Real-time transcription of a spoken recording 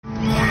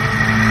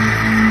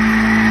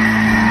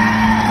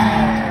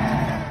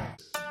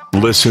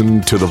Listen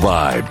to the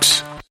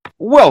Vibes.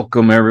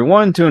 Welcome,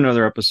 everyone, to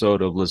another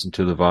episode of Listen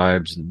to the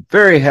Vibes. I'm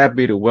very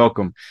happy to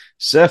welcome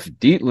Seth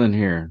Dietland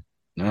here.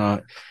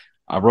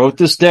 I wrote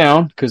this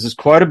down because it's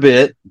quite a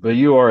bit, but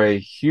you are a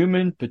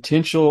human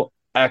potential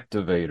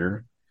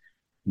activator,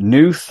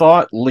 new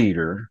thought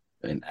leader,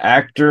 an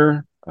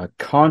actor, a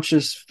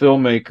conscious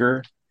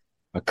filmmaker,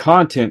 a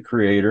content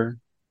creator,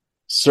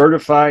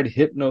 certified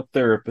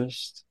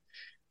hypnotherapist,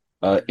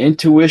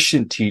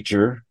 intuition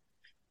teacher,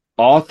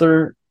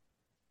 author,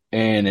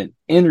 and an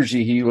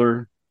energy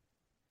healer,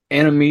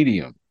 and a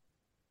medium.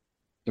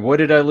 What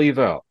did I leave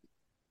out?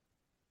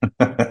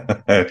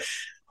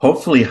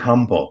 Hopefully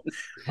humble.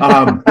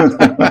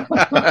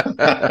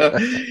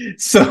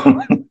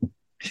 So,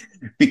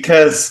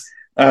 because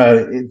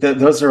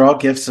those are all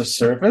gifts of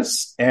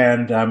service,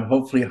 and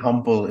hopefully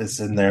humble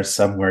is in there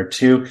somewhere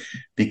too,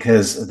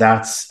 because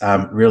that's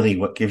really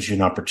what gives you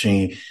an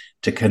opportunity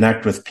to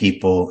connect with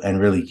people and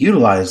really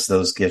utilize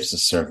those gifts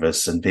of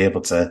service and be able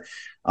to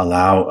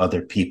allow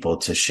other people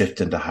to shift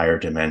into higher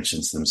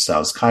dimensions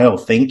themselves. Kyle,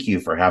 thank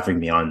you for having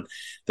me on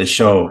the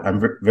show.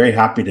 I'm very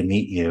happy to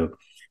meet you.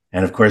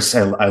 And of course,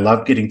 I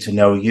love getting to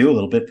know you a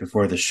little bit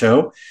before the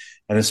show,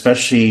 and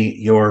especially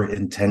your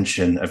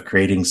intention of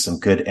creating some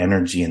good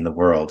energy in the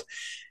world.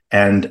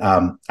 And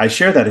I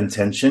share that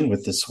intention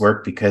with this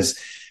work because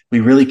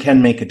we really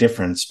can make a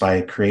difference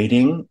by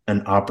creating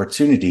an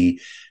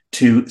opportunity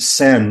to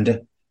send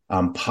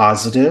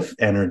positive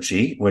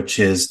energy, which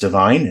is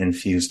divine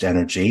infused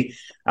energy,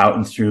 out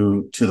and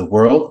through to the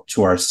world,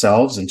 to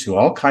ourselves, and to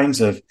all kinds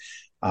of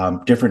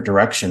different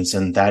directions.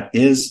 And that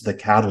is the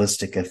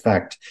catalytic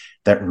effect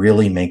that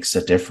really makes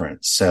a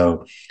difference.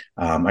 So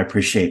I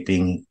appreciate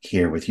being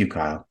here with you,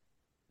 Kyle.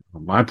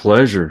 My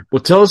pleasure.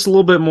 Well, tell us a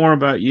little bit more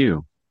about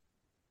you.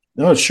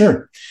 Oh,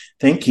 sure.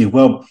 Thank you.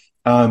 Well,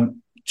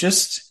 and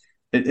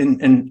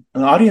the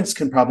audience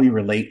can probably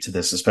relate to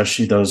this,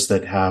 especially those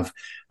that have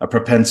a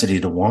propensity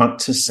to want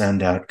to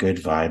send out good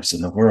vibes in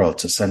the world,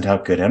 to send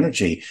out good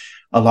energy.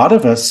 A lot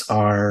of us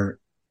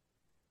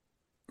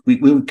we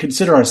would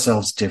consider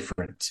ourselves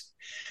different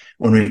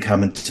when we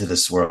come into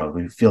this world.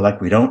 We feel like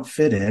we don't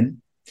fit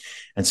in.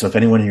 And so if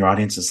anyone in your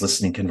audience is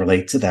listening can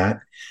relate to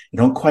that, you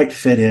don't quite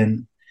fit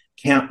in,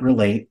 can't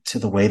relate to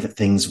the way that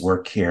things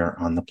work here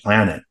on the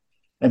planet.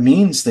 It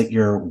means that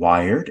you're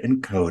wired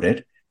and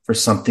coded for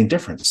something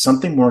different,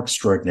 something more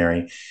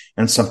extraordinary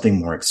and something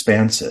more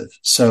expansive.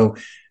 So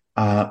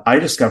I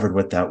discovered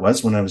what that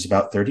was when I was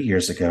about 30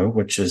 years ago,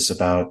 which is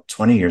about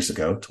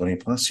 20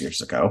 plus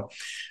years ago.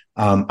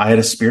 I had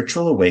a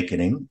spiritual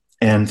awakening,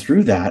 and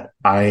through that,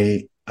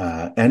 I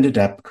ended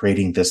up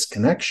creating this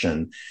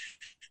connection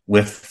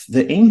with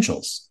the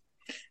angels.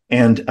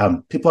 And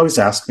people always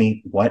ask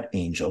me, what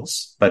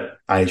angels? But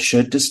I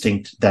should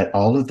distinct that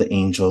all of the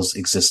angels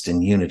exist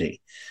in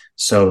unity.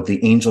 So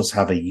the angels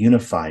have a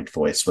unified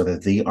voice, whether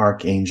the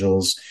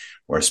archangels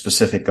or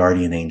specific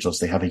guardian angels,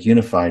 they have a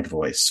unified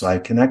voice. So I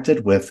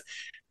connected with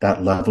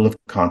that level of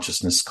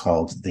consciousness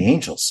called the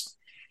angels.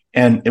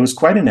 And it was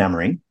quite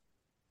enamoring.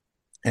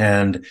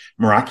 And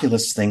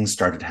miraculous things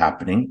started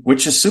happening,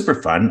 which is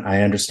super fun.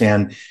 I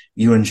understand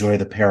you enjoy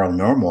the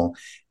paranormal,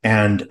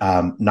 and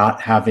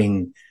not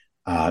having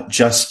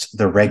just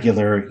the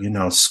regular,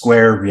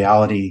 square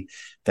reality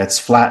that's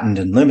flattened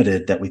and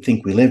limited that we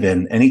think we live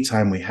in.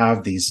 Anytime we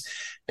have these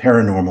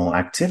paranormal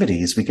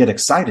activities, we get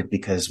excited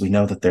because we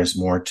know that there's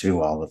more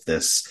to all of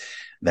this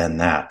than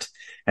that.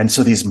 And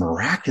so these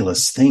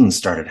miraculous things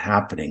started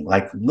happening,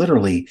 like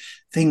literally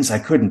things I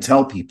couldn't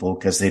tell people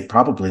because they'd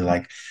probably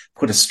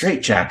put a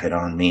straitjacket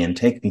on me and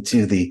take me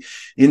to the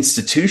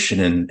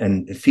institution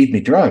and feed me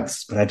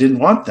drugs. But I didn't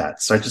want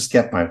that. So I just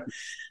kept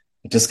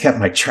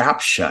my trap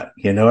shut.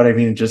 You know what I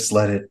mean? Just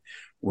let it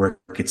work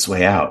its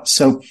way out.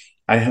 So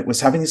I was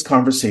having these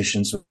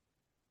conversations with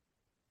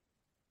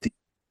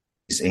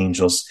these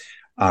angels.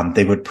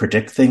 They would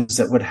predict things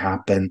that would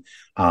happen.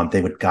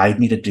 They would guide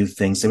me to do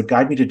things. They would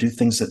guide me to do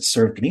things that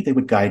served me. They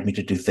would guide me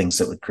to do things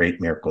that would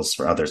create miracles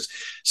for others.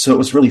 So it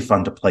was really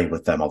fun to play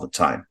with them all the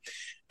time.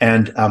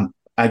 And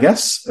I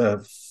guess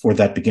for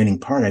that beginning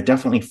part, I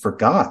definitely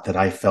forgot that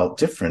I felt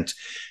different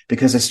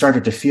because I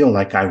started to feel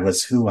like I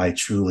was who I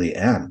truly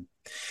am.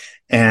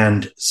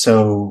 And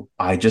so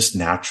I just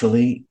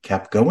naturally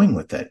kept going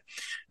with it.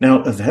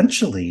 Now,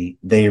 eventually,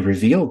 they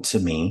revealed to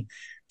me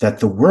that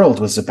the world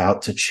was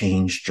about to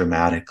change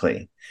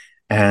dramatically.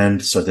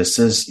 And so this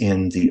is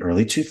in the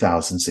early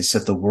 2000s. They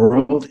said the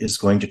world is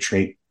going to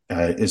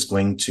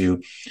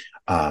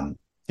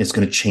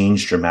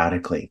change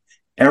dramatically.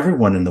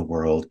 Everyone in the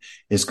world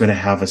is going to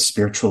have a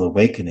spiritual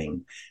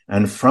awakening.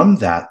 And from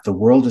that, the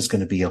world is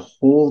going to be a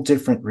whole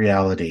different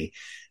reality.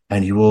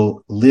 And you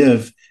will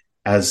live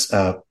as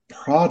a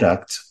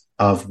product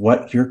of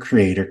what your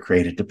creator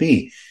created to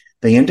be.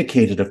 They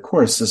indicated, of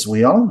course, as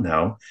we all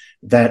know,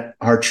 that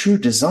our true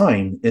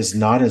design is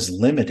not as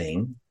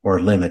limiting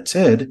or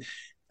limited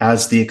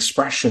as the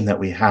expression that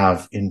we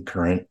have in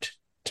current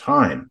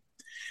time.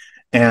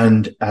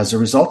 And as a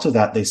result of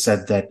that, they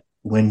said that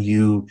when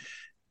you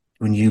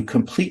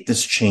complete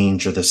this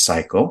change or this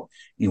cycle,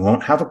 You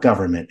won't have a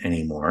government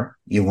anymore.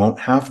 You won't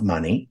have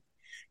money.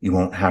 You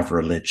won't have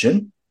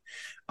religion.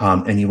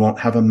 And you won't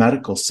have a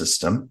medical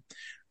system.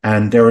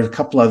 And there were a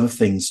couple other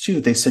things too.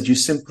 They said you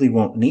simply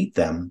won't need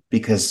them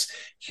because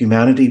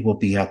humanity will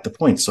be at the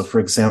point. So, for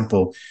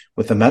example,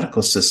 with the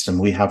medical system,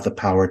 we have the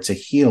power to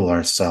heal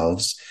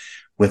ourselves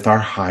with our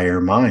higher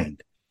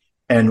mind.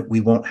 And we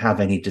won't have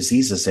any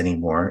diseases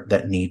anymore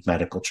that need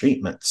medical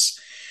treatments.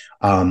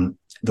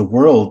 The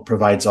world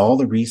provides all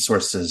the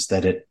resources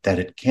that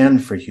it can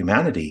for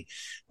humanity.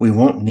 We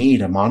won't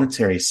need a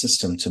monetary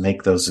system to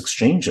make those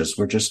exchanges.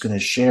 We're just going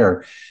to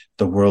share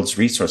the world's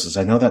resources.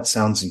 I know that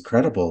sounds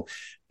incredible,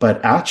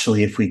 but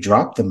actually, if we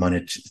drop the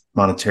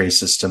monetary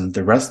system,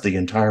 the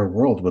entire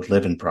world would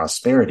live in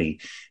prosperity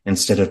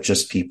instead of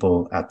just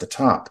people at the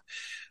top.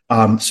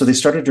 So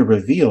they started to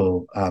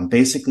reveal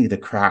basically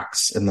the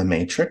cracks in the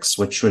matrix,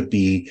 which would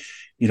be,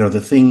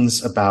 the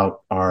things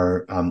about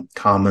our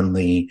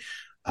commonly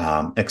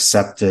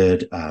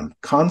accepted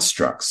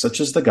constructs, such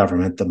as the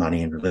government, the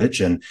money, and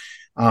religion,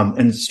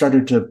 and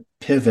started to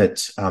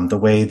pivot the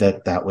way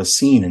that was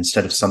seen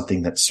instead of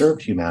something that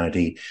served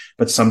humanity,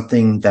 but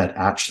something that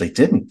actually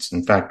didn't.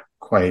 In fact,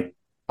 quite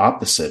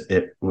opposite.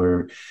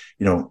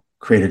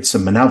 Created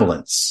some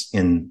malevolence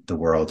in the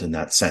world in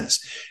that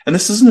sense. And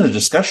this isn't a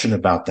discussion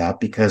about that,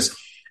 because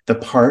the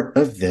part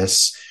of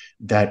this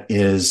that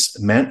is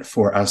meant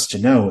for us to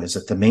know is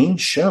that the main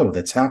show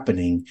that's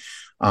happening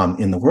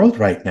in the world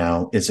right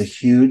now is a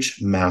huge,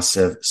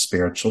 massive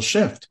spiritual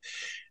shift.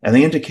 And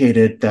they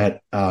indicated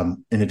that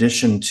in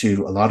addition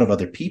to a lot of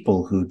other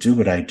people who do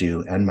what I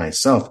do and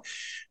myself,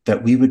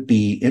 that we would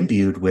be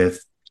imbued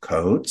with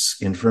codes,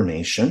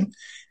 information,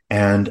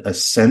 and a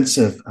sense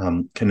of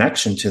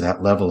connection to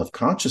that level of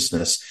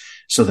consciousness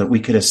so that we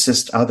could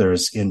assist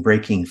others in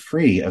breaking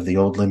free of the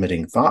old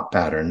limiting thought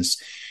patterns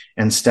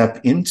and step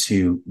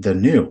into the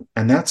new.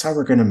 And that's how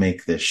we're going to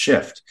make this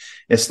shift.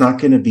 It's not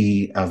going to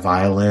be a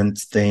violent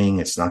thing.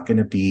 It's not going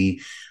to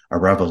be a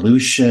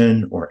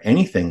revolution or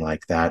anything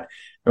like that.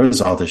 There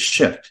was all this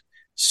shift.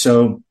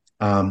 So,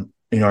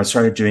 I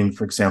started doing,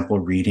 for example,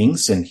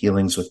 readings and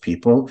healings with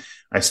people.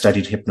 I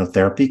studied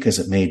hypnotherapy because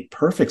it made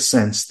perfect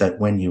sense that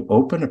when you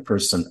open a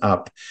person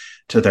up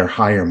to their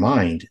higher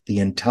mind, the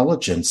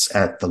intelligence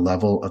at the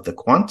level of the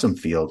quantum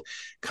field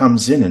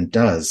comes in and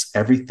does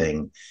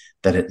everything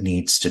that it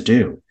needs to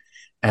do.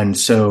 And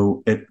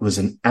so it was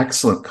an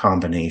excellent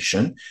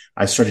combination.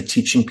 I started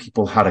teaching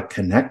people how to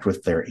connect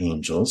with their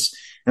angels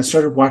and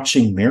started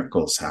watching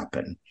miracles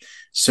happen.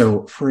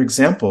 So, for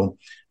example,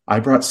 I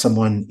brought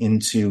someone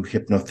into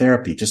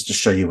hypnotherapy just to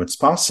show you what's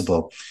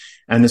possible.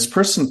 And this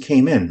person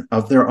came in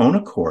of their own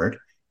accord.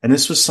 And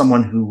this was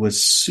someone who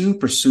was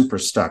super, super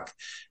stuck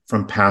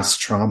from past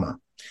trauma.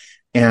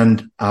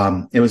 And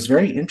it was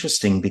very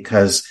interesting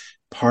because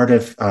part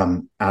of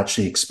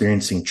actually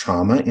experiencing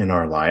trauma in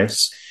our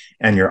lives,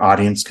 and your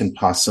audience can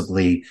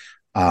possibly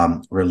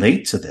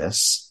relate to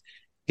this,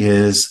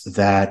 is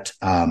that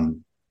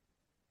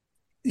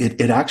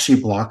it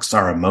actually blocks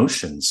our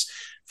emotions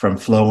from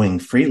flowing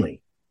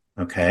freely.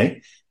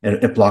 Okay.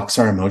 It blocks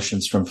our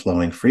emotions from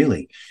flowing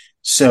freely.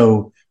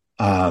 So,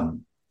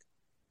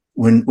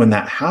 when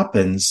that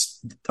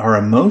happens, our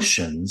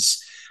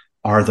emotions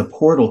are the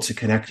portal to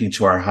connecting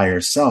to our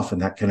higher self.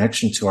 And that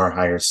connection to our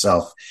higher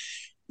self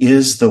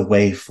is the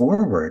way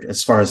forward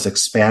as far as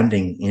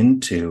expanding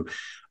into,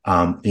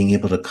 being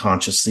able to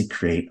consciously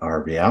create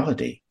our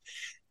reality.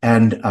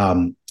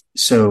 And,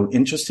 so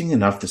interesting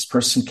enough, this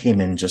person came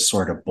in just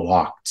sort of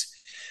blocked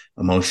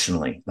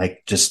emotionally,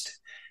 like just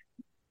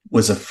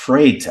was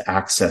afraid to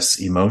access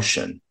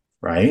emotion,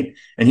 right?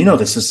 And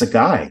this is a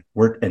guy.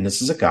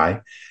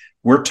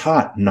 We're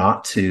taught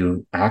not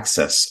to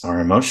access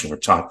our emotion. We're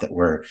taught that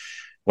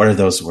what are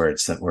those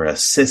words? That we're a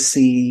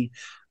sissy,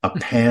 a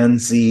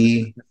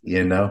pansy,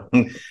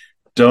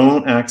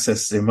 Don't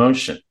access the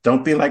emotion.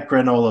 Don't be like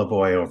Granola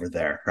Boy over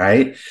there,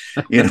 right?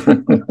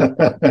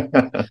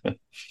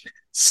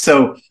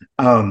 So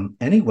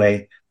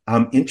anyway,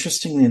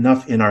 interestingly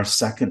enough, in our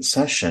second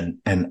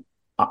session, and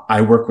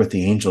I work with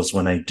the angels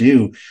when I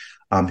do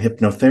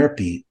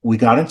hypnotherapy, we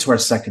got into our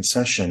second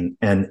session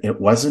and it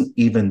wasn't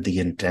even the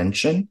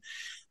intention,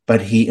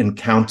 but he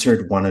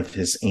encountered one of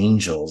his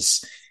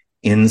angels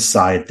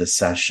inside the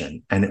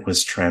session and it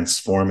was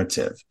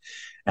transformative.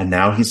 And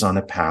now he's on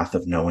a path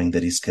of knowing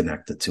that he's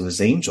connected to his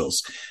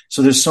angels.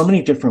 So there's so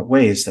many different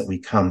ways that we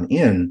come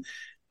in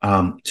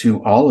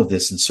to all of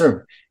this and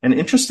serve. And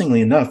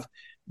interestingly enough,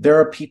 there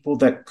are people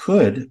that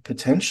could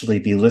potentially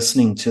be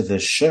listening to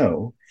this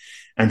show,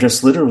 and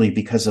just literally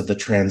because of the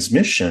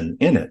transmission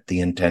in it, the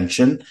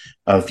intention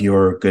of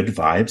your good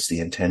vibes, the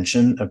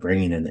intention of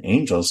bringing in the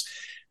angels,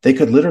 they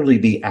could literally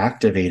be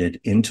activated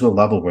into a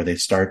level where they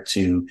start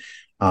to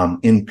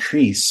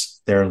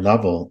increase their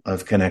level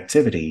of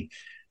connectivity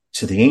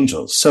to the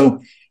angels.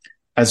 So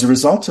as a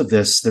result of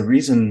this, the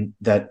reason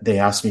that they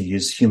asked me to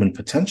use human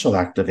potential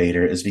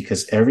activator is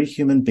because every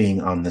human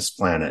being on this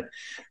planet,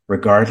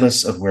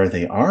 regardless of where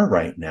they are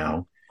right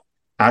now,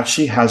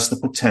 actually has the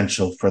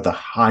potential for the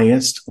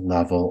highest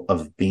level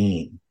of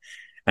being.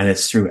 And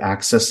it's through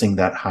accessing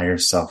that higher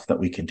self that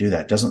we can do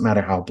that. It doesn't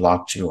matter how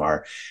blocked you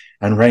are.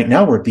 And right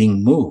now we're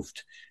being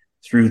moved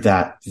through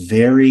that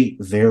very,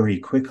 very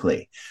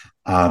quickly.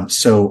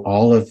 So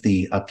all of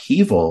the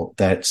upheaval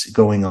that's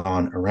going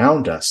on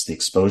around us, the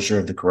exposure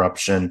of the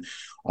corruption,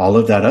 all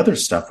of that other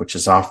stuff, which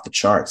is off the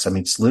charts. I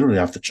mean, it's literally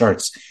off the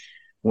charts.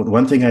 Well,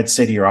 one thing I'd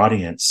say to your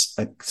audience,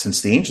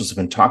 since the angels have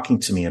been talking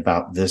to me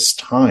about this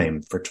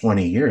time for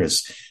 20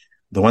 years,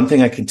 the one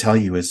thing I can tell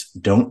you is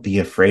don't be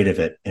afraid of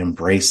it.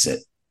 Embrace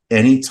it.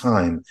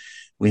 Anytime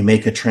we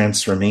make a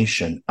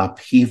transformation,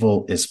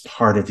 upheaval is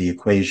part of the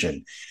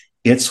equation.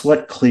 It's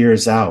what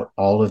clears out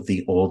all of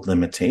the old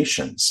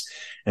limitations.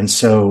 And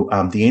so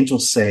the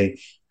angels say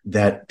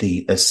that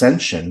the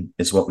ascension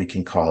is what we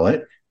can call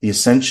it. The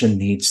ascension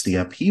needs the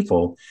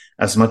upheaval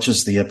as much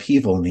as the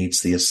upheaval needs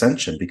the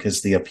ascension,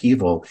 because the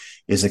upheaval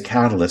is a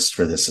catalyst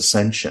for this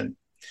ascension.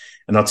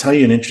 And I'll tell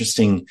you an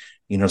interesting,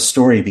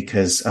 story,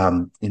 because,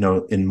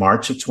 in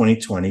March of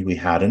 2020, we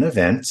had an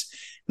event,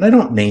 and I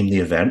don't name the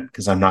event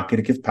because I'm not going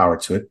to give power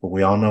to it, but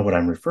we all know what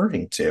I'm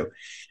referring to.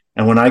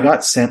 And when I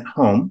got sent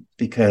home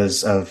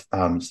because of,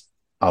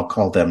 I'll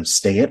call them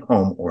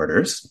stay-at-home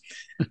orders,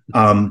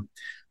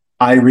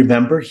 I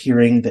remember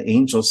hearing the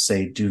angels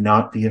say, do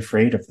not be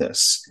afraid of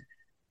this.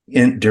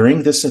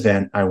 During this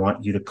event, I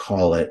want you to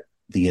call it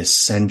the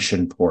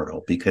ascension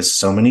portal, because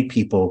so many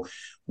people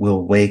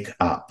will wake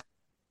up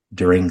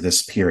during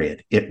this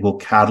period. It will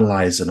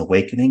catalyze an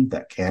awakening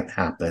that can't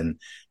happen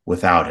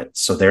without it.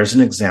 So there's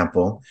an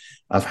example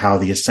of how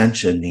the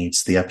ascension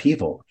needs the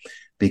upheaval,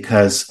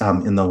 because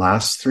in the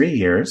last 3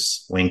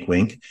 years, wink,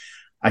 wink,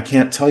 I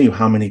can't tell you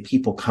how many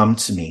people come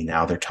to me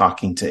now. They're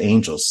talking to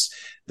angels.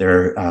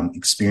 They're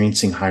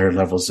experiencing higher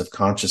levels of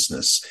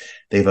consciousness.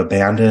 They've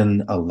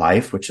abandoned a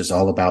life which is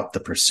all about the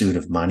pursuit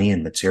of money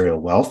and material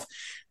wealth.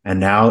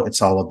 And now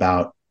it's all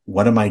about,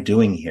 what am I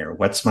doing here?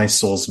 What's my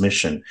soul's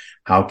mission?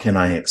 How can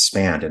I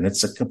expand? And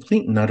it's a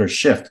complete and utter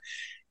shift.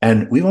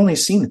 And we've only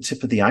seen the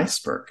tip of the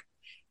iceberg.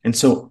 And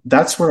so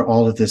that's where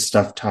all of this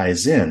stuff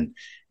ties in,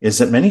 is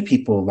that many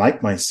people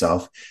like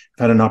myself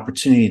have had an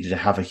opportunity to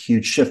have a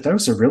huge shift. I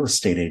was a real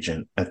estate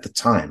agent at the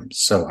time.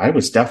 So I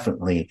was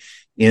definitely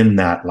in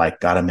that,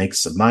 got to make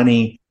some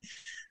money,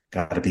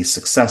 got to be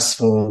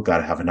successful, got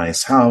to have a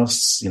nice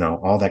house,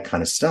 all that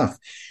kind of stuff.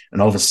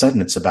 And all of a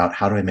sudden it's about,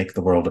 how do I make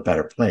the world a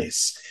better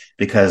place?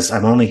 Because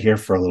I'm only here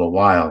for a little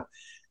while,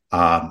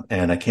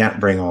 and I can't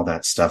bring all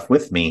that stuff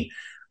with me,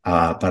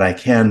 but I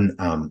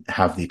can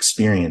have the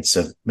experience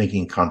of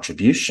making a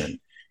contribution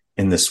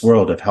in this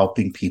world, of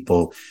helping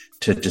people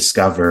to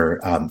discover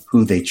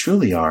who they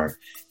truly are,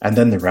 and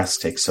then the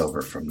rest takes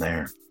over from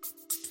there.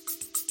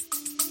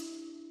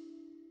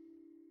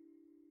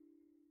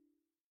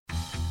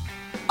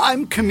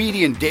 I'm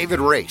comedian David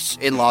Race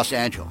in Los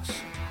Angeles.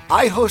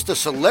 I host a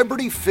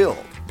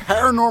celebrity-filled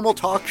paranormal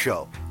talk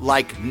show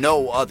like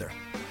no other.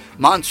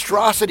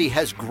 Monstrosity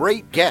has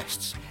great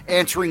guests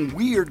answering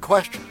weird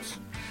questions.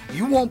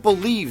 You won't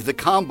believe the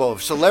combo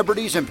of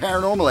celebrities and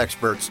paranormal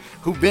experts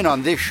who've been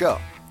on this show.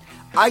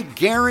 I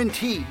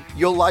guarantee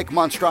you'll like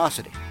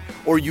Monstrosity,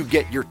 or you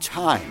get your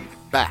time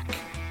back.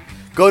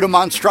 Go to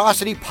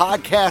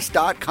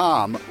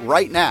monstrositypodcast.com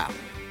right now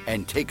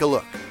and take a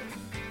look.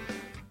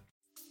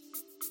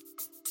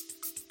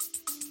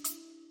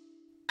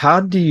 How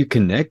do you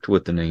connect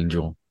with an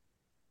angel?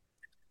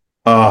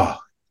 Oh,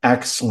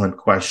 excellent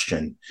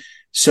question.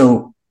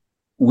 So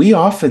we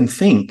often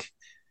think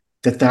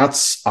that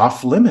that's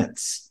off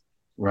limits,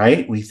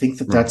 right? We think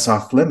that that's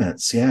off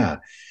limits. Yeah.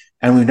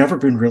 And we've never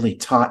been really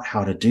taught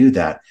how to do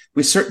that.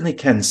 We certainly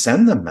can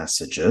send them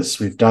messages.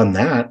 We've done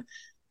that,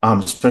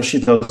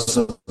 especially those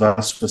of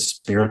us with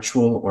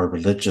spiritual or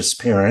religious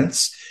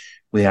parents.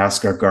 We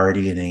ask our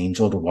guardian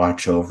angel to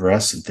watch over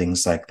us and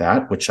things like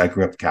that, which I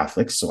grew up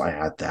Catholic, so I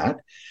had that.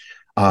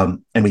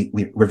 And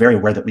we're very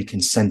aware that we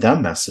can send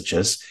them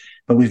messages,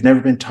 but we've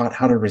never been taught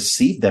how to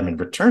receive them in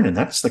return. And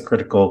that's the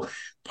critical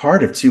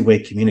part of two-way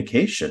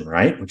communication,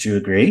 right? Would you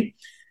agree?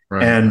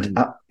 Right. And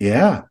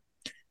yeah.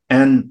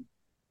 And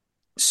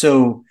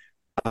so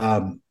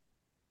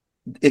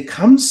it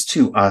comes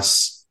to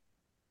us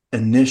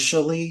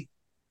initially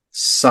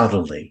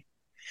subtly,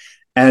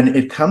 and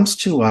it comes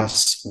to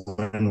us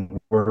when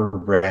we're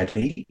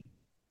ready.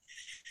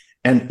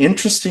 And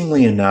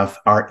interestingly enough,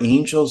 our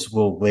angels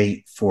will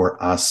wait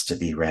for us to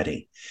be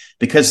ready,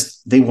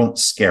 because they won't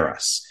scare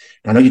us.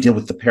 I know you deal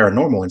with the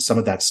paranormal, and some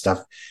of that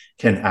stuff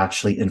can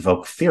actually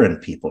invoke fear in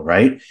people,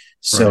 right?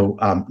 So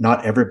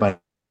not everybody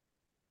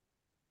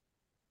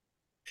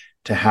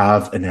to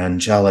have an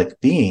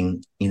angelic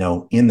being,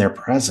 in their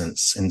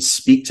presence and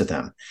speak to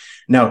them.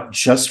 Now,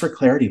 just for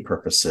clarity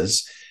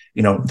purposes,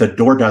 the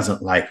door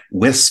doesn't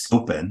whisk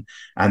open,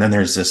 and then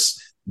there's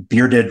this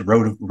bearded,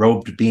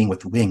 robed being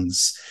with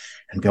wings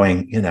and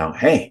going,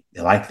 hey,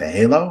 you like the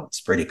halo?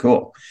 It's pretty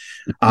cool.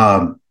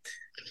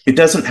 It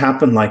doesn't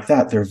happen like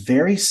that. They're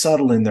very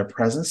subtle in their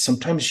presence.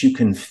 Sometimes you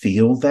can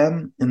feel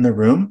them in the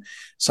room.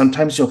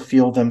 Sometimes you'll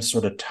feel them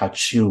sort of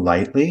touch you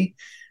lightly.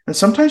 And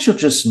sometimes you'll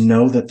just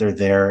know that they're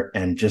there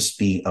and just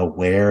be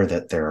aware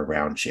that they're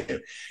around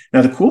you.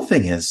 Now, the cool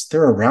thing is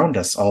they're around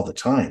us all the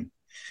time.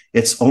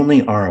 It's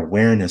only our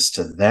awareness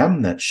to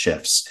them that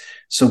shifts.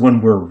 So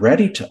when we're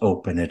ready to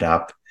open it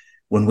up,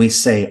 when we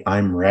say,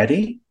 I'm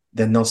ready,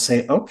 then they'll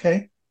say,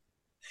 okay.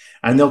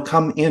 And they'll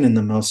come in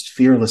the most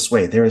fearless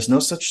way. There is no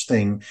such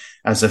thing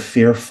as a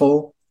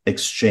fearful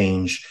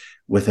exchange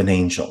with an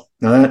angel.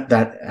 Now,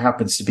 that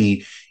happens to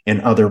be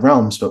in other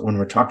realms, but when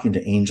we're talking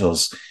to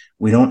angels,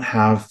 we don't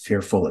have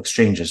fearful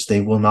exchanges.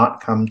 They will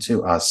not come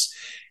to us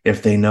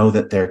if they know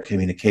that their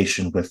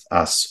communication with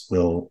us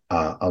will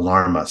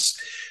alarm us.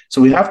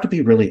 So we have to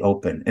be really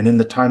open. And in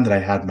the time that I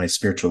had my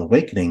spiritual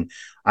awakening,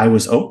 I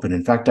was open.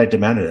 In fact, I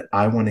demanded it.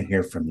 I want to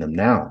hear from them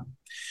now.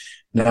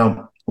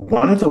 Now,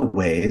 one of the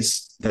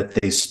ways that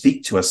they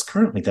speak to us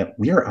currently that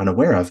we are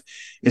unaware of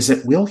is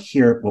that we'll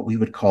hear what we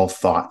would call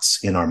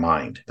thoughts in our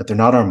mind, but they're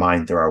not our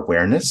mind, they're our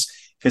awareness,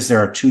 because there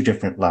are two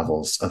different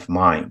levels of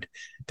mind.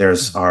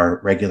 There's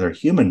our regular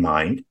human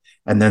mind,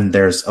 and then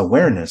there's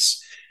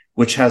awareness,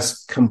 which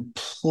has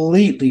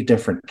completely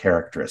different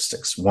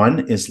characteristics.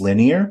 One is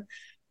linear,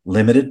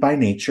 limited by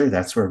nature.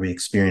 That's where we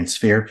experience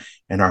fear.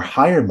 And our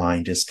higher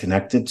mind is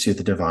connected to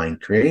the divine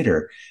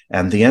creator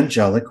and the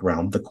angelic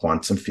realm, the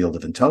quantum field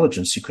of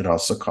intelligence. You could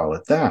also call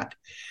it that.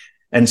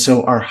 And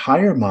so our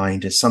higher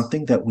mind is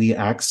something that we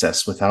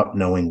access without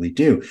knowing we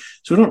do.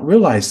 So we don't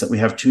realize that we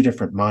have two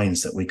different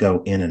minds that we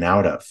go in and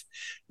out of.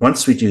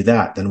 Once we do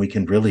that, then we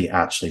can really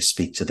actually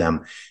speak to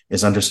them,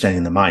 is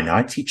understanding the mind. Now,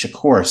 I teach a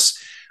course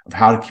of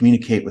how to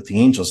communicate with the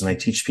angels, and I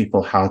teach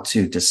people how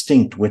to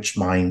distinct which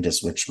mind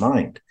is which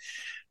mind.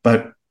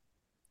 But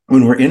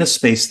when we're in a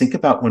space, think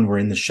about when we're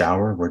in the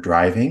shower, we're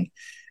driving,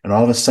 and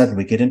all of a sudden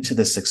we get into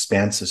this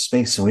expansive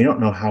space and we don't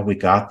know how we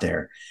got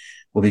there.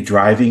 We'll be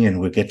driving and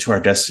we'll get to our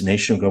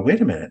destination and go,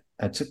 wait a minute,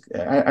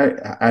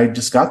 I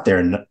just got there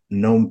and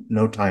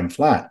no time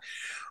flat.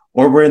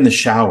 Or we're in the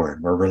shower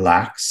and we're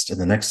relaxed, and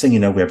the next thing you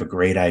know, we have a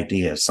great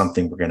idea of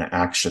something we're going to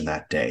action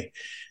that day.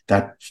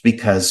 That's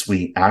because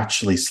we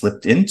actually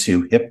slipped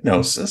into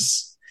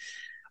hypnosis.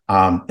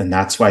 And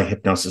that's why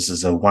hypnosis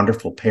is a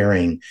wonderful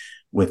pairing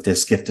with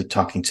this gift of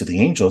talking to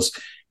the angels,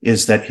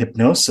 is that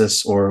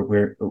hypnosis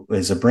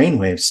is a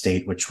brainwave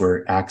state, which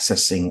we're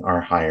accessing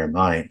our higher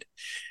mind.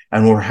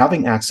 And when we're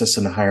having access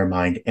in the higher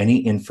mind,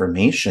 any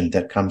information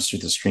that comes through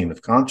the stream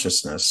of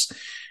consciousness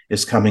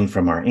is coming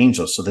from our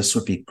angels. So this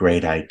would be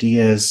great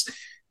ideas,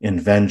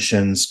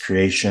 inventions,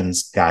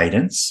 creations,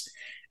 guidance.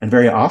 And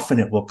very often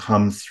it will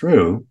come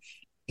through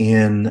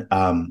in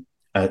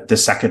the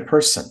second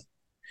person.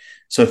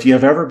 So if you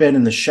have ever been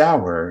in the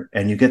shower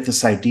and you get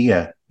this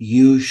idea,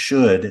 you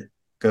should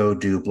go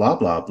do blah,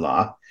 blah,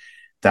 blah,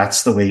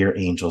 that's the way your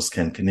angels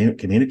can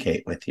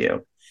communicate with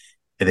you.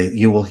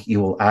 You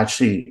will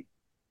actually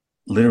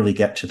literally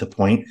get to the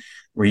point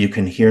where you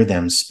can hear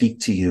them speak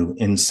to you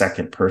in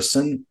second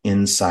person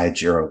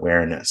inside your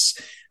awareness.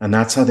 And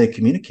that's how they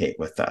communicate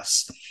with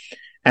us.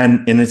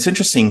 And it's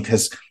interesting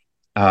because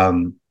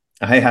I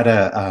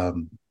had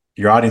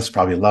your audience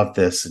probably love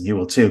this, and you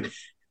will too.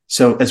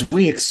 So as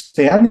we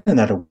expand in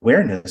that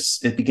awareness,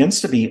 it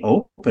begins to be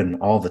open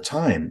all the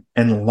time.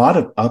 And a lot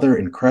of other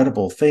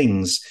incredible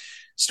things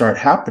start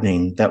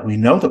happening that we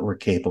know that we're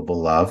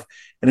capable of.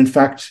 And in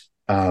fact,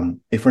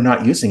 if we're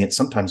not using it,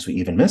 sometimes we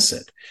even miss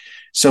it.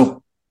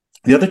 So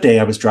the other day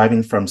I was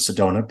driving from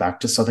Sedona back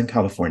to Southern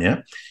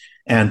California,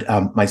 and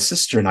my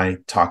sister and I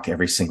talk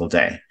every single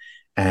day,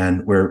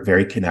 and we're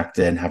very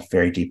connected and have a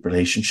very deep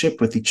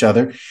relationship with each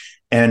other.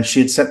 And she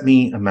had sent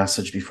me a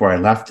message before I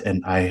left,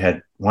 and I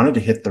had wanted to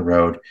hit the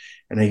road.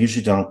 And I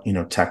usually don't,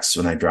 text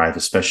when I drive,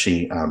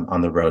 especially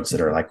on the roads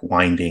that are like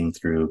winding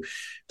through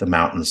the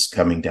mountains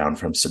coming down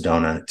from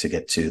Sedona to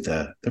get to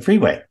the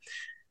freeway.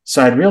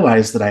 So I'd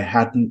realized that I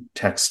hadn't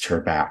texted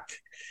her back.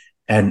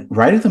 And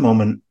right at the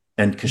moment,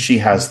 and because she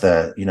has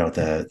the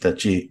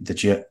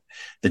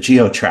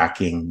geo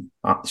tracking,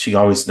 she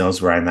always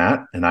knows where I'm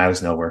at, and I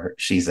always know where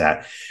she's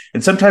at.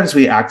 And sometimes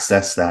we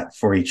access that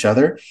for each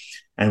other,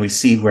 and we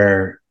see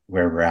where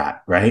we're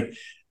at, right?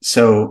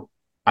 So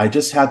I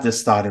just had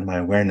this thought in my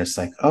awareness,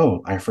 like,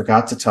 oh, I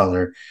forgot to tell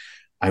her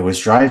I was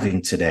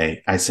driving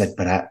today. I said,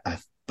 I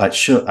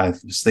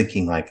was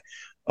thinking like,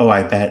 oh,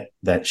 I bet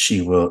that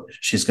she's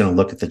going to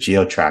look at the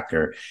geo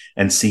tracker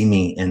and see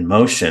me in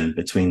motion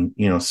between,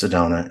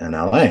 Sedona and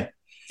LA.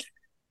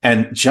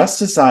 And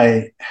just as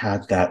I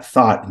had that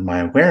thought in my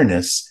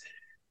awareness,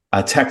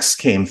 a text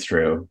came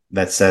through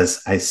that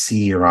says, I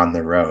see you're on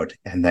the road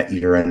and that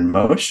you're in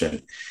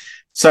motion.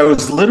 So I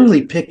was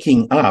literally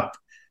picking up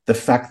the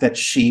fact that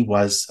she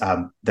was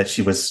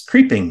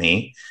creeping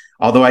me,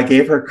 although I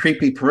gave her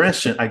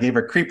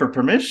creeper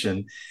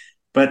permission,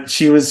 but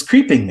she was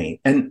creeping me.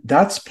 And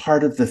that's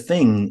part of the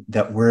thing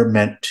that we're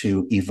meant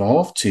to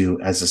evolve to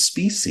as a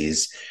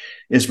species,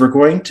 is we're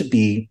going to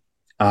be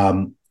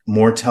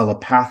more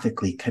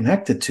telepathically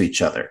connected to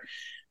each other.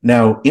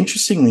 Now,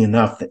 interestingly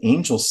enough, the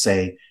angels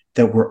say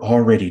that we're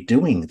already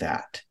doing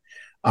that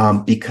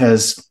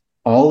because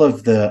all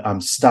of the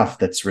stuff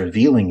that's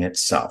revealing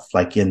itself,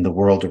 like in the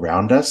world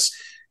around us,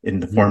 in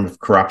the form of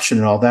corruption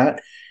and all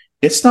that.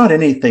 It's not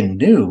anything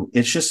new.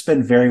 It's just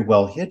been very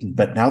well hidden.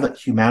 But now that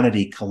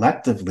humanity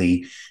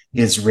collectively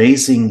is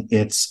raising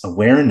its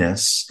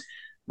awareness,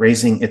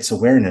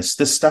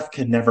 this stuff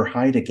can never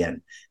hide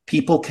again.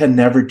 People can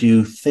never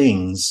do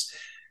things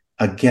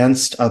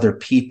against other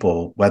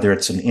people, whether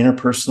it's an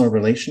interpersonal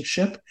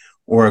relationship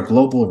or a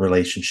global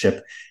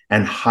relationship,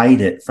 and hide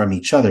it from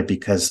each other,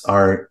 because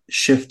our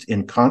shift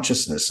in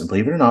consciousness, and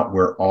believe it or not,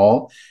 we're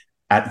all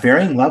at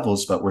varying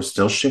levels, but we're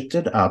still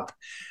shifted up.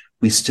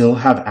 We still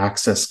have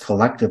access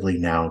collectively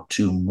now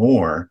to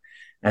more,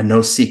 and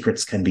no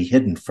secrets can be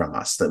hidden from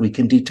us, that we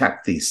can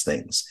detect these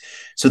things.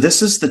 So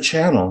this is the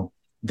channel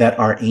that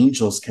our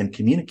angels can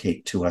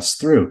communicate to us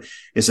through,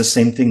 is the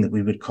same thing that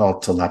we would call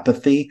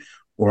telepathy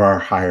or our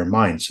higher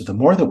mind. So the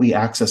more that we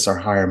access our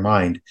higher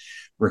mind,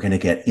 we're going to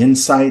get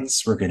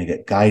insights, we're going to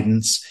get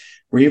guidance,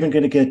 we're even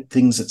going to get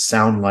things that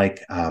sound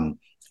like,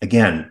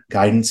 again,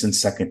 guidance in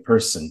second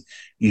person.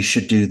 You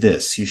should do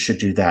this, you should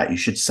do that, you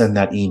should send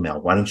that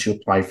email. Why don't you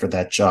apply for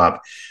that job?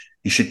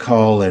 You should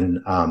call and,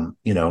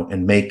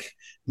 and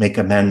make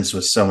amends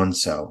with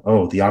so-and-so.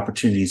 Oh, the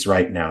opportunity's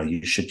right now.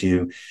 You should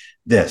do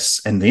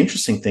this. And the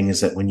interesting thing is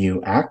that when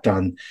you act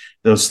on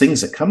those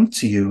things that come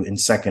to you in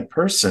second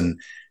person,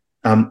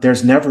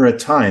 there's never a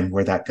time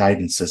where that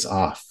guidance is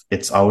off.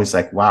 It's always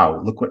like,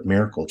 wow, look what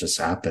miracle just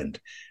happened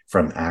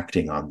from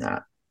acting on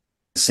that.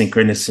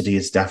 Synchronicity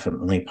is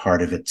definitely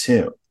part of it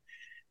too.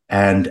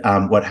 And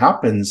what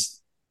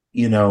happens,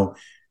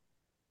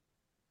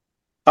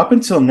 up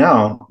until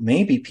now,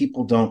 maybe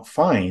people don't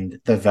find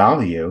the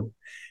value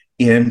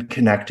in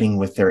connecting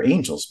with their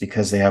angels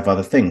because they have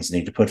other things,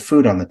 need to put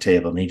food on the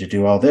table, need to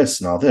do all this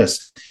and all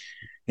this.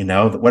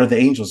 What are the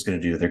angels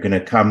going to do? They're going to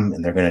come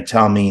and they're going to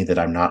tell me that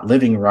I'm not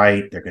living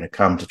right. They're going to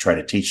come to try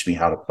to teach me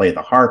how to play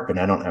the harp. And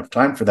I don't have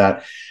time for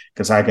that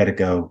because I got to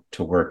go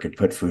to work and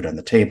put food on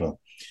the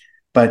table.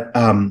 But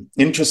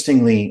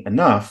interestingly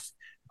enough,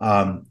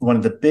 one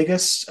of the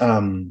biggest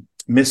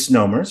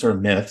misnomers or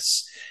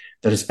myths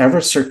that has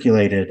ever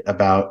circulated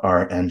about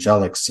our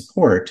angelic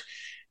support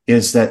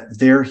is that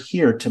they're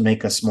here to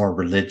make us more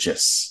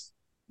religious.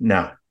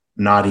 No,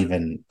 not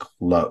even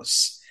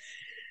close.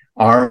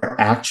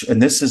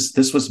 And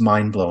this was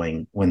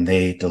mind-blowing when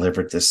they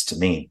delivered this to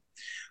me.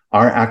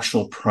 Our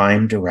actual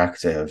prime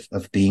directive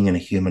of being in a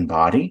human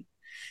body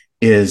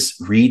is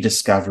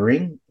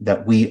rediscovering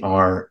that we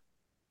are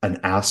an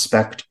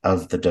aspect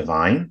of the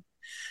divine,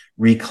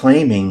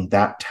 reclaiming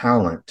that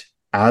talent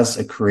as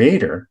a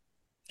creator.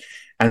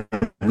 And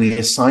we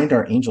assigned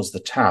our angels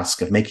the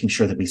task of making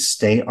sure that we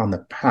stay on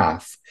the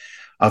path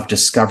of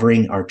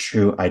discovering our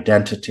true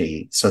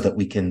identity so that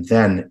we can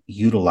then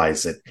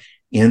utilize it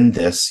in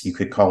this, you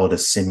could call it a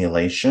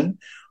simulation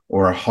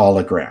or a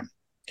hologram.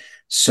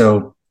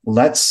 So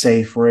let's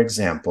say, for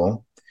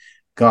example,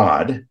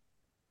 God,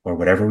 or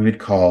whatever we would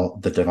call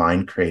the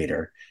divine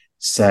creator,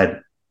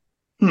 said,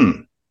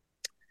 I'm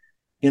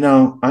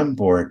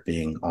bored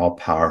being all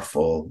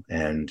powerful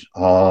and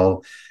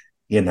all,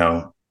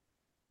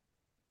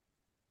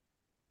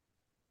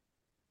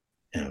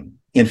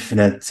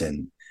 infinite,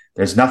 and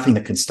there's nothing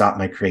that can stop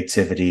my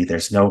creativity.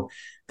 There's no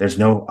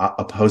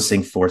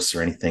opposing force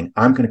or anything.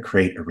 I'm going to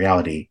create a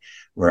reality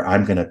where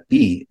I'm going to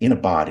be in a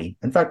body,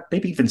 in fact,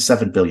 maybe even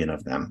 7 billion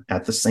of them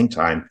at the same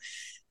time.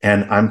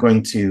 And I'm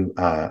going to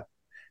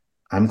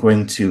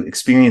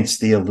experience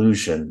the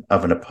illusion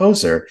of an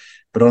opposer,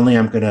 but only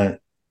I'm going to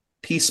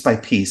piece by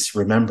piece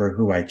remember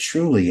who I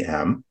truly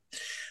am,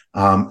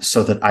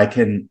 so that I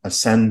can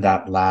ascend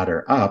that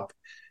ladder up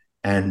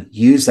and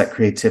use that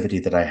creativity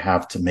that I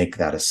have to make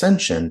that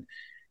ascension.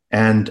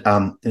 And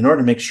in order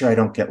to make sure I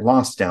don't get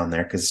lost down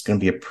there, because it's going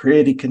to be a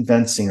pretty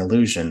convincing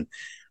illusion,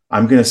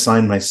 I'm going to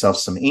assign myself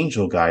some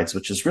angel guides,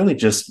 which is really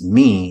just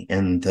me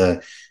in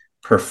the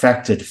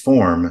perfected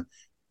form,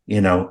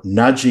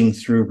 nudging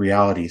through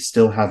reality,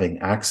 still having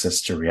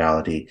access to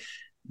reality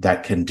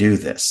that can do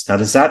this. Now,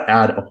 does that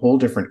add a whole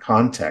different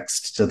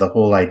context to the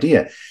whole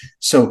idea?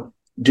 So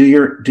do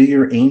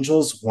your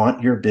angels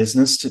want your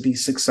business to be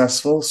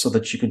successful so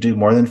that you can do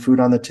more than food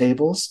on the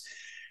tables?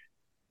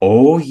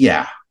 Oh,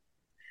 yeah.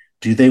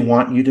 Do they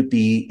want you to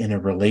be in a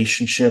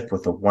relationship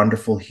with a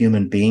wonderful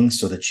human being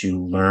so that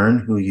you learn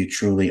who you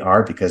truly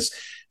are? Because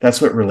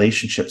that's what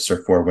relationships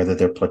are for, whether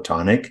they're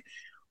platonic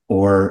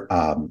or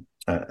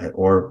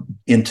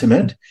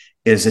intimate,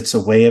 is it's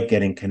a way of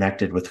getting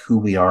connected with who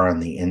we are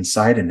on the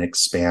inside and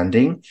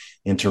expanding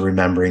into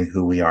remembering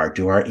who we are.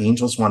 Do our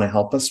angels want to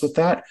help us with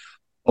that?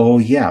 Oh,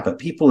 yeah. But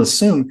people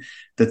assume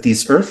that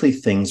these earthly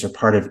things are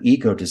part of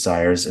ego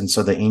desires, and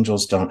so the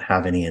angels don't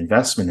have any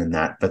investment in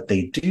that, but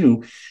they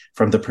do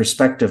from the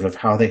perspective of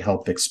how they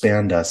help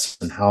expand us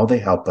and how they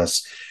help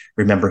us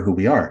remember who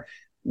we are.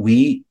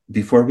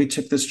 Before we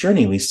took this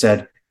journey, we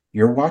said,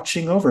 you're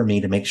watching over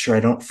me to make sure I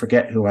don't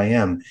forget who I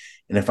am.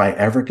 And if I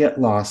ever get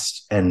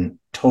lost and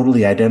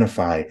totally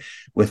identify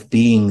with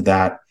being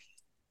that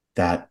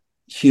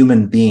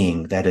human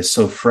being that is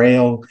so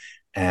frail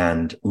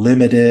and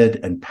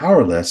limited and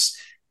powerless,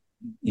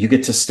 you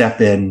get to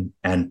step in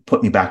and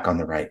put me back on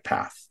the right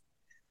path.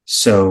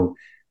 So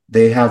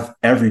they have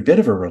every bit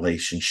of a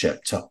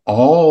relationship to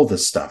all the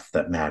stuff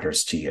that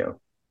matters to you,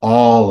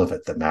 all of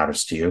it that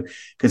matters to you,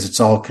 because it's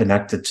all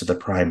connected to the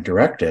prime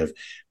directive,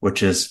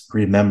 which is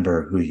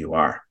remember who you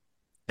are.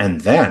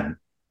 And then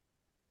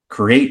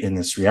create in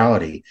this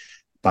reality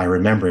by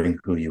remembering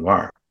who you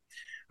are.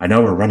 I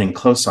know we're running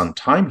close on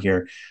time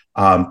here,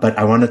 but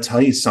I want to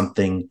tell you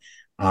something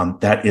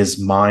that is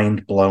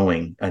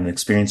mind-blowing, an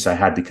experience I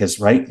had, because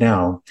right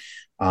now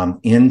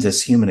in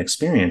this human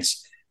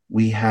experience,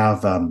 we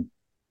have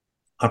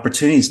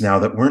opportunities now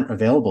that weren't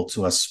available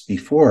to us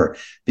before,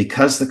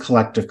 because the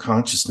collective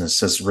consciousness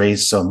has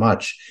raised so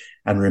much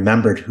and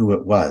remembered who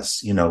it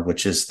was,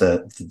 which is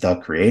the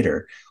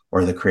creator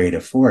or the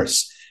creative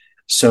force.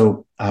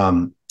 So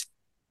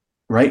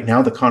right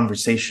now, the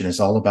conversation is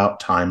all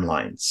about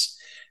timelines.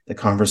 The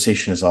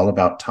conversation is all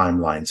about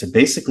timelines. And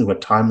basically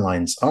what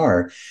timelines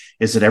are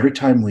is that every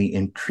time we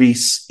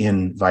increase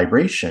in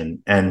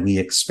vibration and we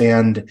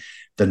expand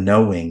the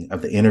knowing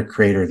of the inner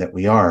creator that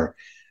we are,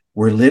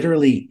 we're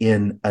literally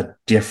in a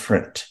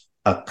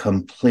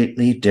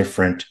completely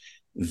different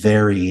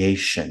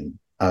variation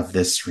of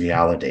this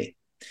reality.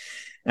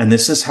 And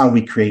this is how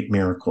we create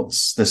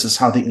miracles. This is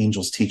how the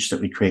angels teach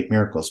that we create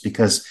miracles,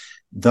 because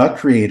the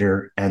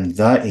creator and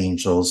the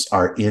angels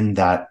are in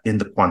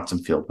the quantum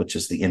field, which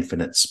is the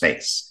infinite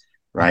space,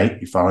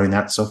 right? You following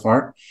that so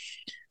far?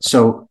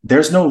 So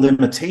there's no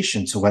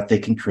limitation to what they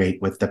can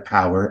create with the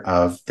power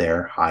of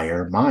their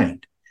higher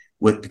mind,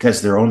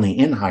 because they're only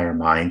in higher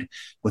mind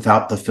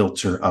without the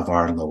filter of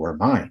our lower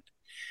mind.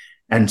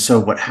 And so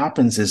what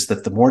happens is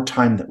that the more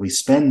time that we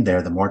spend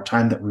there, the more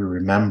time that we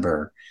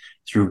remember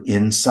through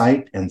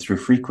insight and through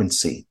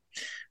frequency.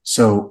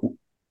 So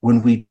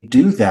when we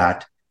do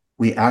that,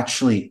 we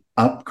actually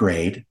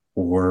upgrade,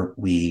 or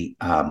we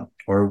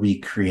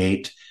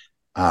create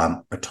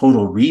a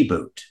total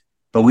reboot,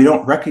 but we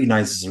don't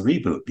recognize as a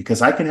reboot,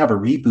 because I can have a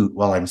reboot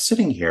while I'm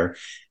sitting here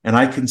and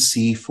I can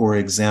see, for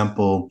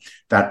example,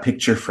 that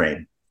picture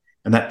frame,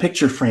 and that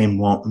picture frame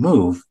won't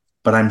move,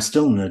 but I'm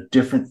still in a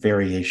different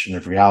variation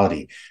of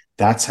reality.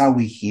 That's how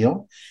we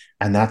heal,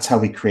 and that's how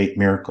we create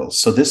miracles.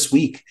 So this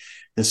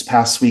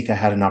past week, I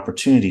had an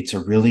opportunity to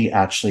really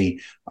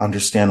actually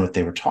understand what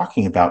they were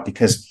talking about,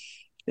 because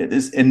it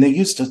is, and they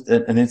used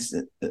to, and it's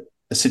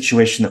a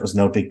situation that was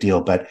no big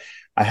deal, but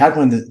I had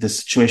the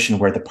situation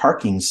where the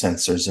parking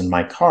sensors in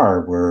my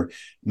car were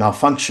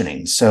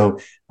malfunctioning. So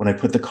when I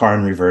put the car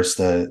in reverse,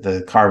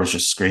 the car was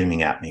just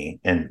screaming at me.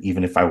 And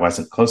even if I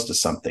wasn't close to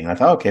something, I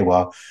thought, okay,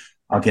 well,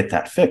 I'll get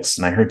that fixed.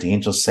 And I heard the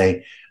angels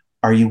say,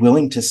 are you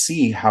willing to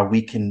see how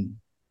we can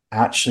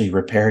actually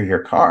repair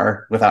your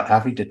car without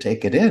having to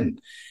take it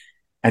in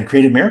and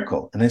create a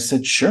miracle? And I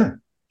said,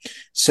 sure.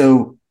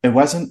 So it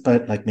wasn't,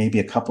 but like maybe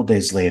a couple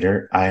days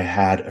later, I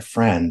had a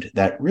friend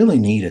that really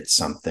needed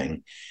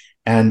something.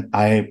 And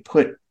I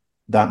put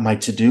my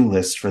to-do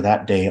list for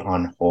that day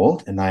on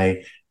hold. And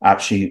I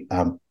actually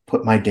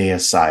put my day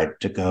aside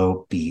to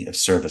go be of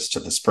service to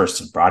this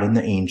person, brought in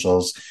the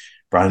angels,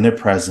 brought in their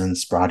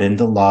presence, brought in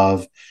the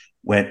love,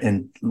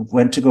 went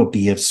to go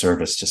be of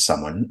service to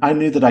someone. I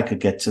knew that I could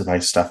get to my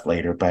stuff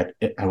later, but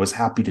I was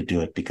happy to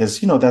do it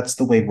because, that's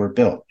the way we're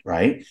built,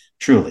 right?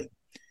 Truly.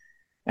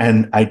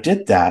 And I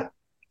did that.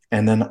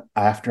 And then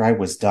after I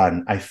was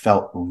done, I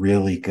felt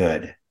really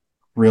good.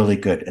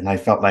 And I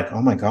felt like,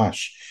 oh my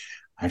gosh,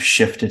 I've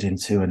shifted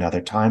into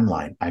another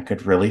timeline. I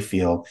could really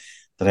feel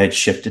that I'd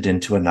shifted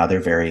into another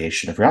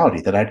variation of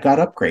reality, that I had got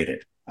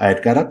upgraded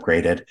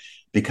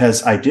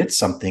because I did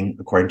something,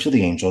 according to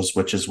the angels,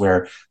 which is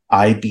where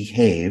I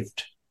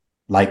behaved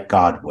like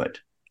God would,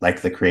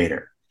 like the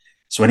creator.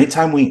 So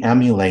anytime we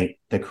emulate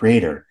the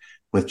creator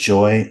with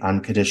joy,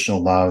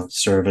 unconditional love,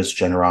 service,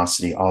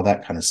 generosity, all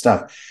that kind of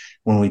stuff,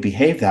 when we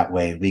behave that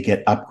way, we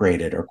get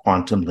upgraded or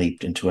quantum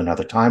leaped into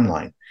another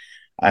timeline.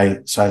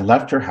 So I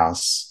left her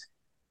house.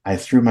 I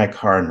threw my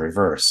car in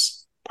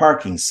reverse,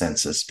 parking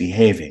senses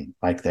behaving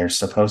like they're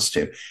supposed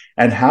to,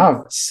 and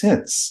have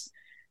since.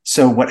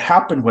 So what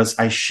happened was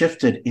I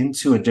shifted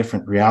into a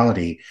different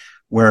reality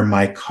where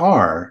my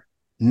car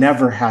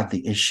never had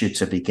the issue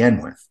to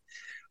begin with.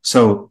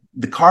 So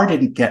the car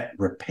didn't get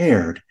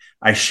repaired.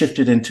 I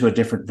shifted into a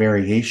different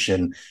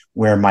variation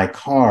where my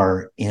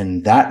car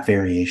in that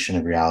variation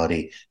of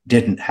reality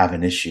didn't have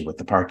an issue with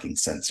the parking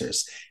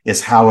sensors,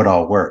 is how it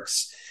all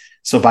works.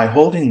 So by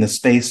holding the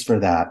space for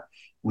that,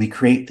 we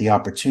create the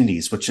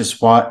opportunities, which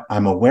is what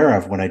I'm aware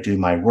of when I do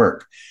my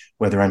work,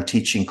 whether I'm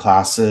teaching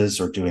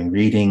classes or doing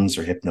readings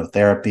or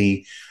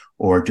hypnotherapy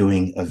or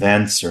doing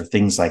events or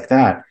things like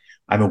that.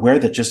 I'm aware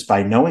that just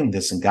by knowing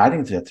this and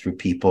guiding it through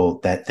people,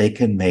 that they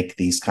can make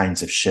these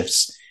kinds of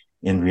shifts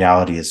in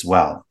reality as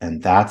well.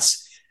 And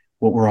that's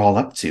what we're all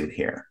up to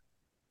here.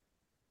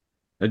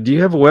 Do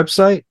you have a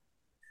website?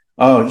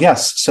 Oh,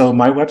 yes. So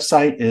my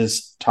website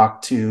is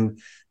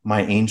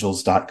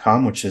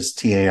talktomyangels.com, which is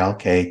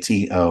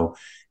TALKTOMY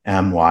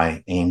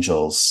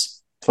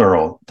angels,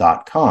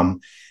 plural.com.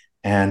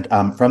 And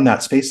from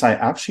that space, I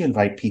actually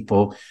invite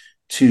people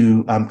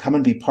to come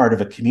and be part of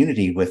a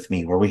community with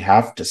me where we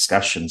have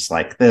discussions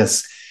like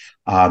this.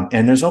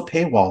 And there's no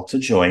paywall to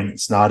join.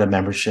 It's not a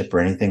membership or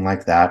anything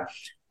like that.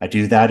 I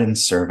do that in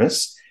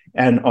service.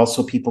 And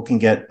also people can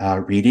get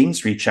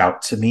readings, reach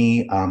out to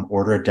me,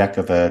 order a deck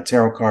of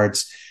tarot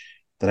cards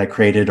that I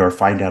created, or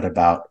find out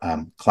about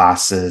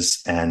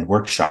classes and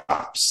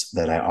workshops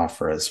that I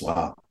offer as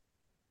well.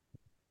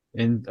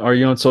 And are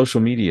you on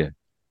social media?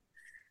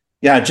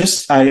 Yeah,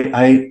 just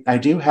I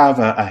do have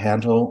a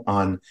handle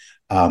on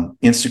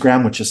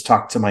Instagram, which is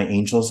Talk to My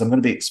Angels. I'm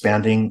going to be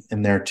expanding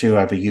in there too.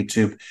 I have a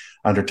YouTube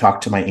under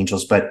Talk to My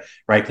Angels, but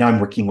right now I'm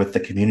working with the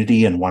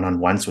community and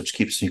one-on-ones, which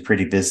keeps me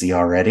pretty busy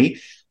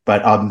already.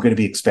 But I'm going to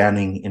be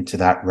expanding into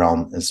that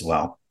realm as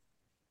well.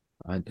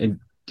 And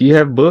do you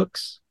have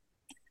books?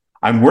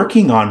 I'm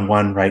working on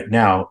one right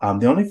now.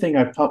 The only thing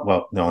I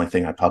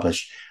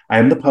published, I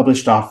am the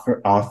published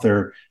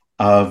author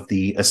of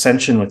the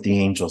Ascension with the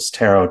Angels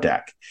tarot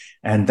deck.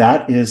 And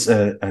that is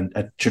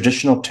a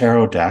traditional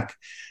tarot deck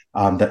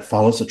that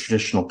follows a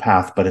traditional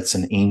path, but it's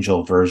an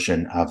angel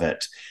version of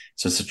it.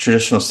 So it's a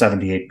traditional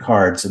 78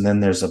 cards. And then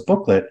there's a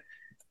booklet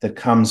that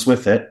comes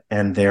with it.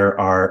 And there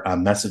are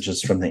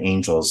messages from the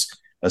angels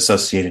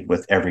associated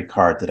with every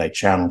card that I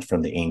channeled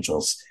from the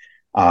angels.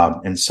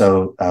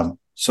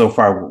 So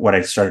far, what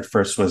I started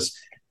first was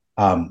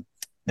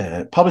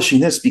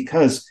publishing this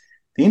because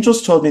the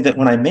angels told me that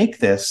when I make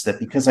this, that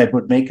because I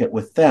would make it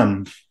with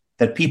them,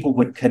 that people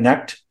would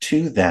connect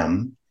to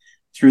them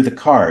through the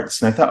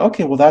cards. And I thought,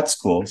 okay, well, that's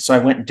cool. So I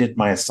went and did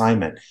my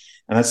assignment.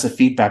 And that's the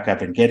feedback I've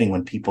been getting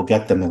when people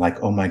get them. They're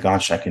like, oh my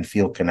gosh, I can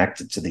feel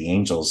connected to the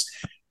angels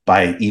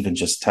by even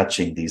just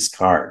touching these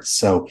cards.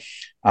 So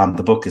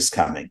the book is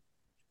coming.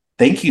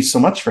 Thank you so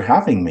much for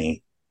having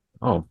me.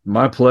 Oh,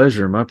 my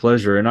pleasure. My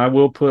pleasure. And I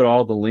will put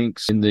all the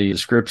links in the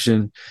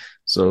description.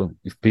 So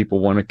if people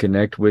want to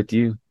connect with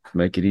you,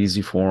 make it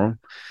easy for them.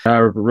 I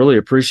really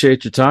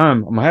appreciate your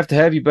time. I'm going to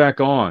have you back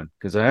on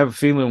because I have a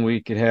feeling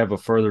we could have a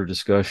further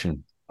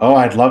discussion. Oh,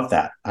 I'd love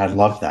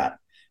that.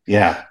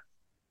 Yeah.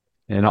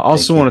 And I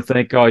also want to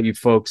thank all you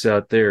folks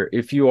out there.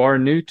 If you are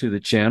new to the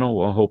channel,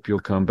 well, I hope you'll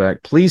come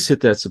back. Please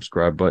hit that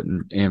subscribe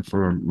button. And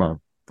for my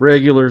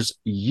regulars,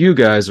 you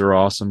guys are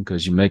awesome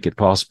because you make it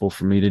possible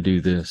for me to do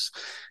this.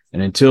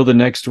 And until the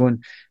next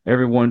one,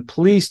 everyone,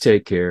 please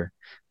take care.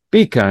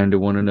 Be kind to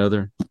one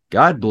another.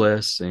 God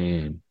bless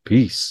and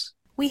peace.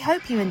 We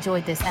hope you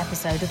enjoyed this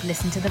episode of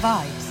Listen to the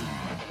Vibes.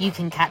 You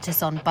can catch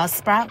us on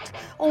Buzzsprout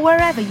or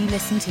wherever you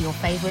listen to your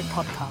favorite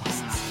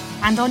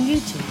podcasts. And on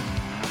YouTube.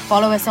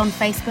 Follow us on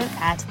Facebook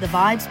at The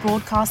Vibes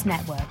Broadcast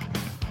Network